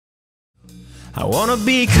I wanna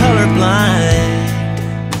be colorblind.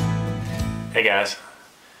 Hey guys,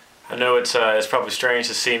 I know it's probably strange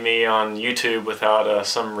to see me on YouTube without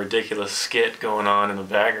some ridiculous skit going on in the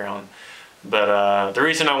background, but the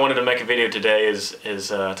reason I wanted to make a video today is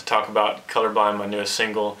to talk about Colorblind, my newest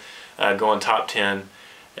single, going top 10,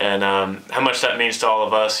 and how much that means to all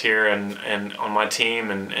of us here and on my team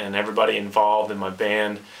and everybody involved in my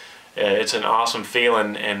band. It's an awesome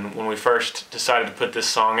feeling, and when we first decided to put this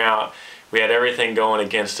song out, we had everything going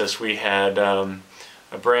against us. We had a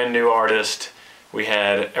brand new artist. We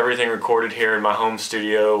had everything recorded here in my home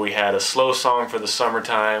studio. We had a slow song for the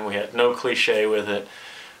summertime. We had no cliche with it.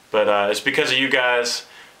 But it's because of you guys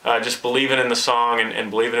just believing in the song and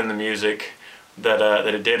believing in the music that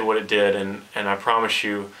it did what it did. And I promise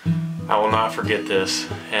you, I will not forget this.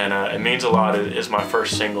 And it means a lot. It is my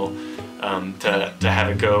first single to have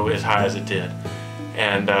it go as high as it did.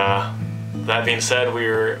 And that being said,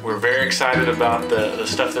 we're very excited about the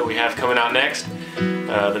stuff that we have coming out next.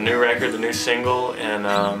 The new record, the new single, and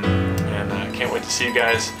I can't wait to see you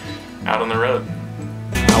guys out on the road.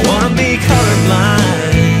 I wanna be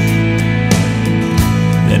colorblind.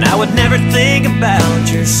 Then I would never think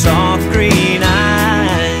about your soft green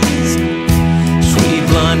eyes. Sweet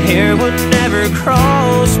blonde hair would never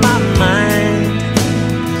cross my mind.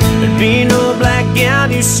 There'd be no black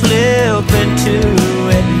gown you slip into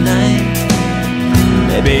at night.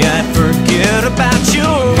 Maybe I'd forget about your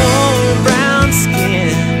old brown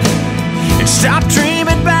skin and stop dreaming